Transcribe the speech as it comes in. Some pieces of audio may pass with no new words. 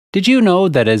Did you know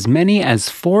that as many as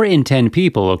 4 in 10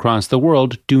 people across the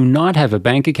world do not have a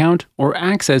bank account or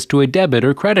access to a debit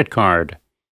or credit card?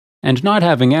 And not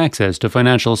having access to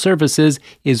financial services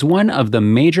is one of the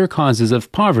major causes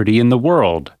of poverty in the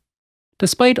world.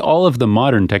 Despite all of the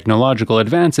modern technological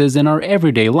advances in our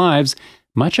everyday lives,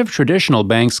 much of traditional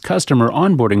banks' customer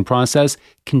onboarding process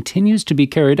continues to be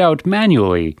carried out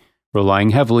manually,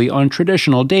 relying heavily on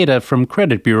traditional data from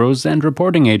credit bureaus and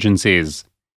reporting agencies.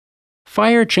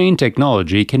 5ireChain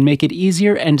technology can make it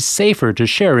easier and safer to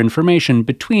share information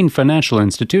between financial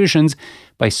institutions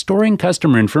by storing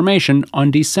customer information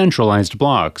on decentralized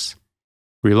blocks.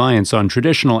 Reliance on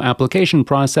traditional application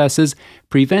processes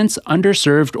prevents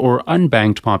underserved or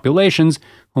unbanked populations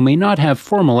who may not have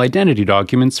formal identity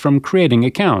documents from creating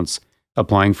accounts,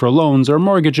 applying for loans or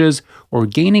mortgages, or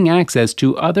gaining access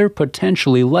to other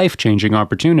potentially life-changing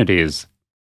opportunities.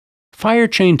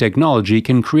 5ireChain technology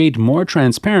can create more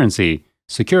transparency,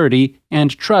 security,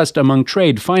 and trust among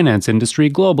trade finance industry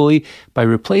globally by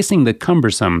replacing the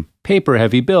cumbersome,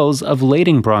 paper-heavy bills of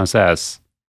lading process.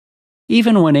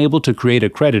 Even when able to create a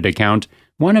credit account,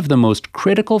 one of the most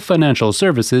critical financial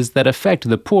services that affect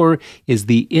the poor is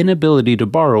the inability to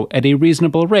borrow at a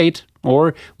reasonable rate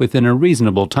or within a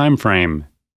reasonable time frame.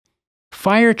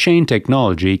 5ireChain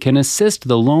technology can assist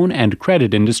the loan and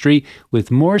credit industry with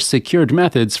more secured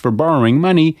methods for borrowing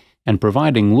money and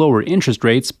providing lower interest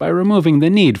rates by removing the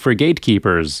need for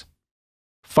gatekeepers.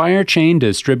 5ireChain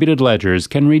distributed ledgers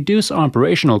can reduce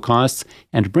operational costs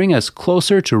and bring us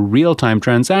closer to real-time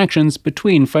transactions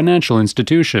between financial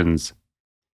institutions.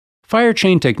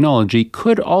 5ireChain technology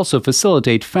could also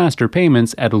facilitate faster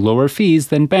payments at lower fees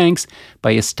than banks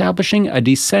by establishing a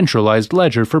decentralized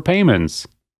ledger for payments.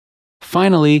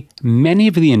 Finally, many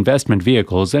of the investment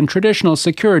vehicles and traditional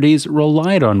securities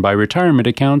relied on by retirement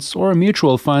accounts or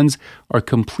mutual funds are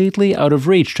completely out of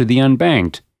reach to the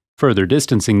unbanked, further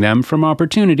distancing them from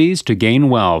opportunities to gain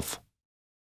wealth.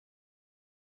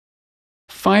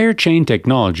 5ireChain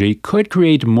technology could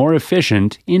create more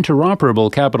efficient,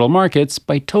 interoperable capital markets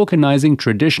by tokenizing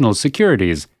traditional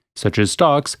securities, such as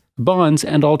stocks, bonds,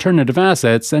 and alternative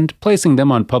assets, and placing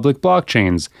them on public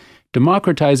blockchains,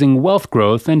 democratizing wealth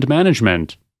growth and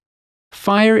management.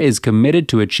 5ire is committed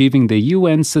to achieving the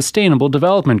UN's Sustainable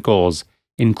Development Goals,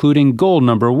 including Goal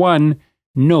Number 1,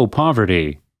 No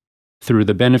Poverty. Through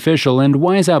the beneficial and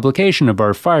wise application of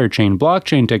our 5ireChain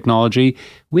blockchain technology,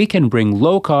 we can bring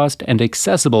low-cost and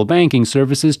accessible banking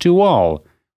services to all,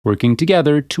 working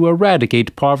together to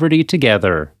eradicate poverty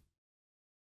together.